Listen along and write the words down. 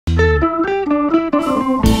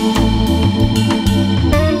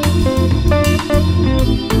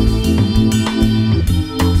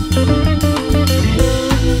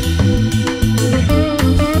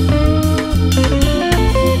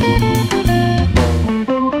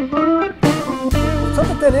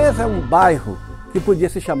bairro, que podia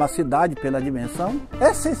se chamar cidade pela dimensão,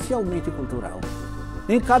 essencialmente cultural.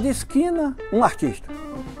 Em cada esquina, um artista.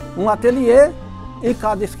 Um ateliê em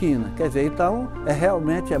cada esquina. Quer dizer, então,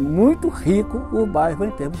 realmente é muito rico o bairro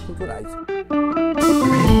em termos culturais.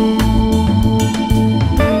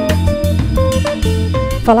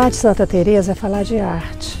 Falar de Santa Teresa é falar de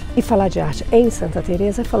arte. E falar de arte em Santa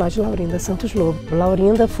Teresa é falar de Laurinda Santos Lobo.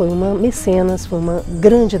 Laurinda foi uma mecenas, foi uma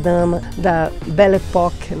grande dama da Belle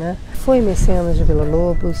Époque, né? Foi mecenas de Vila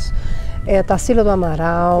Lobos, Tarsila do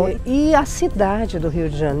Amaral, e a cidade do Rio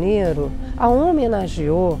de Janeiro a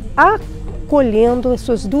homenageou acolhendo as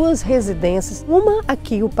suas duas residências. Uma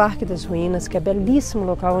aqui, o Parque das Ruínas, que é belíssimo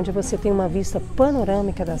local onde você tem uma vista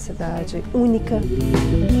panorâmica da cidade, única.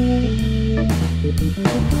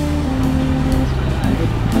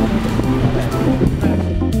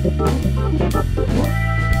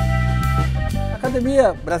 A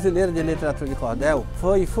Academia Brasileira de Literatura de Cordel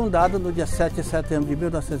foi fundada no dia 7 de setembro de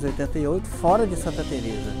 1988, fora de Santa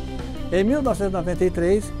Teresa. Em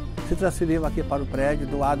 1993, se transferiu aqui para o prédio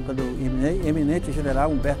doado pelo eminente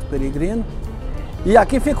general Humberto Peregrino, e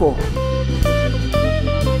aqui ficou.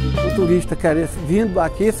 O turista vindo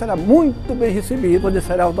aqui será muito bem recebido, onde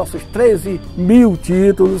serão os nossos 13.000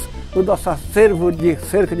 títulos, o nosso acervo de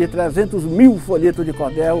cerca de 300.000 folhetos de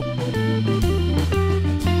cordel.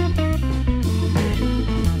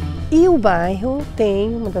 E o bairro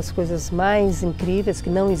tem uma das coisas mais incríveis que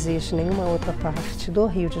não existe em nenhuma outra parte do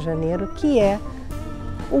Rio de Janeiro, que é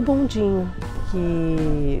o bondinho,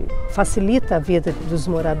 que facilita a vida dos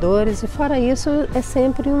moradores, e fora isso é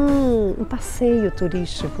sempre um passeio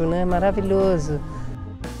turístico, né? Maravilhoso.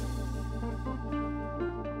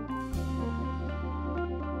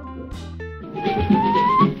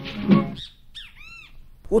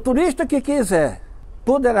 O turista que quiser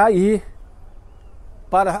poderá ir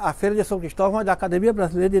para a Feira de São Cristóvão, onde a Academia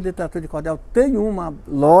Brasileira de Literatura de Cordel tem uma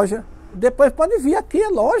loja. Depois pode vir aqui, é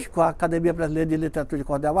lógico, a Academia Brasileira de Literatura de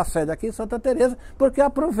Cordel, a sede aqui em Santa Teresa, porque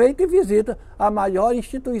aproveita e visita a maior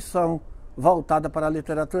instituição voltada para a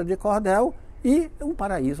literatura de cordel e um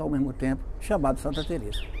paraíso ao mesmo tempo, chamado Santa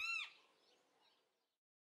Teresa.